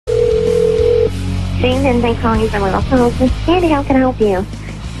Jane, and thanks for calling for Little Phone. Sandy, how can I help you?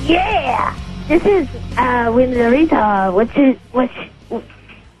 Yeah, this is Wendy The Retard.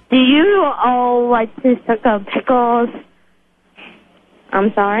 Do you all like to suck on pickles?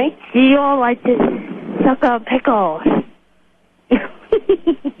 I'm sorry? Do you all like to suck on pickles?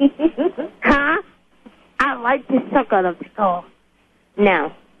 Huh? I like to suck on a pickle.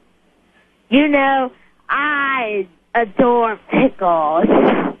 No. You know, I adore pickles.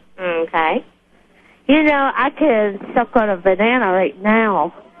 Okay. You know, I can suck on a banana right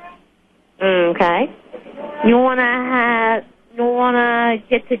now. Okay. You wanna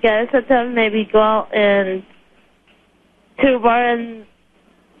get together sometime? Maybe go out and to a bar and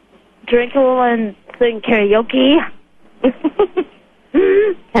drink a little and sing karaoke.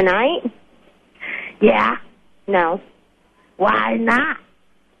 Tonight? Yeah. No. Why not?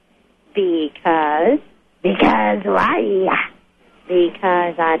 Because why?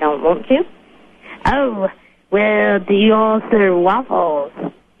 Because I don't want to. Oh, well, do you all serve waffles?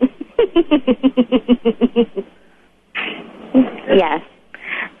 Yes.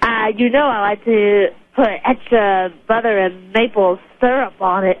 You know I like to put extra butter and maple syrup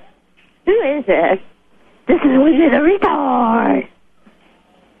on it. Who is this? This is Wendy The Retard.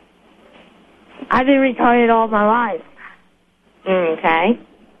 I've been retarded all my life. Okay.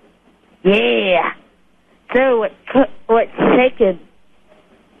 Yeah. So what's shaking?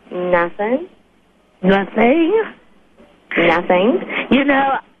 Nothing. Nothing? Nothing. You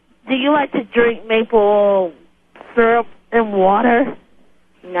know, do you like to drink maple syrup and water?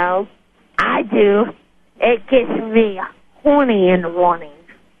 No. I do. It gets me horny in the morning.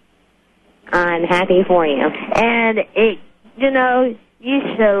 I'm happy for you. And you know, you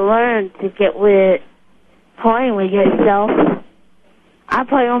should learn to get with playing with yourself. I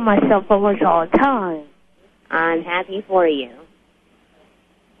play on myself almost all the time. I'm happy for you.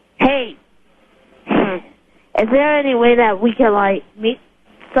 Hey, is there any way that we can, like, meet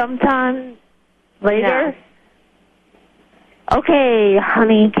sometime later? No. Okay,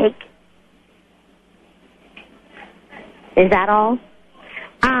 honey cake. Is that all?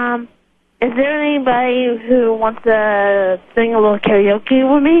 Is there anybody who wants to sing a little karaoke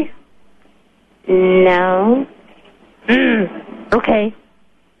with me? No. Okay.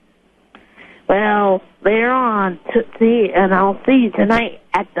 Well, later on, and I'll see you tonight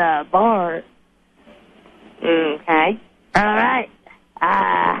at the bar. Okay. All right.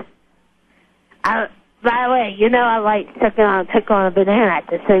 By the way, you know I like sucking on a pickle and a banana at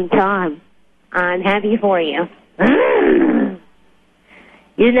the same time. I'm happy for you.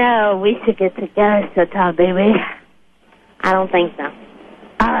 You know, we should get together sometime, baby. I don't think so.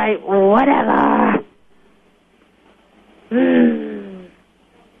 All right, whatever.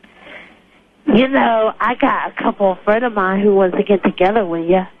 You know, I got a couple of friends of mine who wants to get together with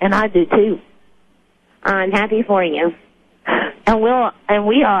you, and I do too. I'm happy for you. And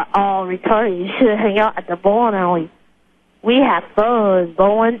we are all retarded. You should hang out at the bowling alley. We have fun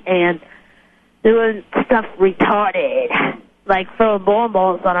bowling and doing stuff retarded, like throwing bowling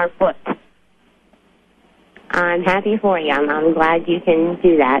balls on our foot. I'm happy for you. I'm glad you can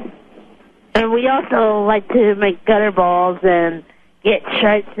do that. And we also like to make gutter balls and get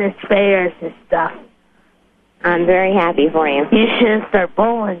shirts and spares and stuff. I'm very happy for you. You should start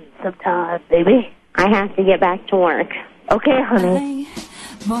bowling sometime, baby. I have to get back to work. Okay, honey.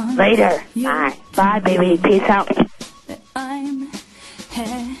 Later. Bye. Bye, baby. Peace out. I'm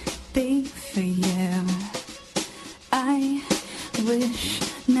happy for you. I wish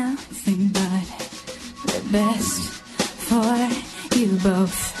nothing but the best for you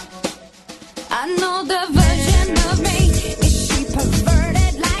both. I know the version of me. Is she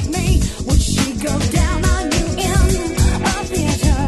perverted like me? Would she go down?